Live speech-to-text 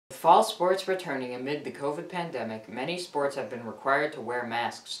fall sports returning amid the COVID pandemic, many sports have been required to wear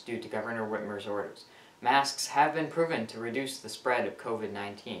masks due to Governor Whitmer's orders. Masks have been proven to reduce the spread of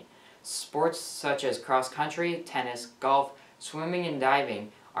COVID-19. Sports such as cross-country, tennis, golf, swimming, and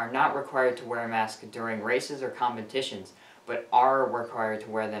diving are not required to wear a mask during races or competitions, but are required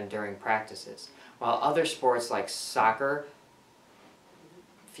to wear them during practices, while other sports like soccer,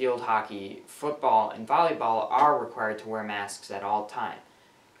 field hockey, football, and volleyball are required to wear masks at all times.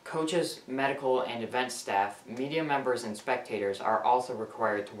 Coaches, medical and event staff, media members, and spectators are also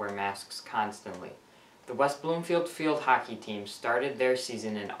required to wear masks constantly. The West Bloomfield field hockey team started their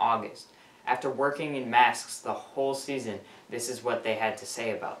season in August. After working in masks the whole season, this is what they had to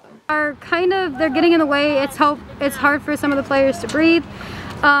say about them. They're getting in the way. It's hard for some of the players to breathe,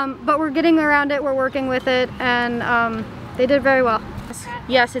 but we're getting around it, we're working with it, and they did very well.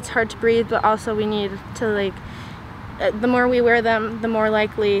 Yes, it's hard to breathe, but also we need to, the more we wear them, the more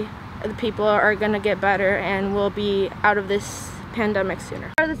likely the people are going to get better and we'll be out of this pandemic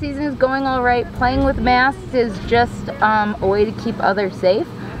sooner. The season is going all right. Playing with masks is just a way to keep others safe.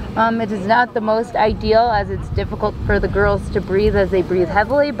 It is not the most ideal, as it's difficult for the girls to breathe as they breathe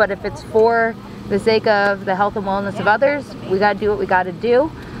heavily, but if it's for the sake of the health and wellness of others, we got to do what we got to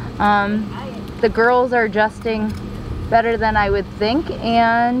do. The girls are adjusting better than I would think,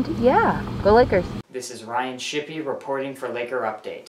 and yeah, go Lakers. This is Ryan Shippey reporting for Laker Update.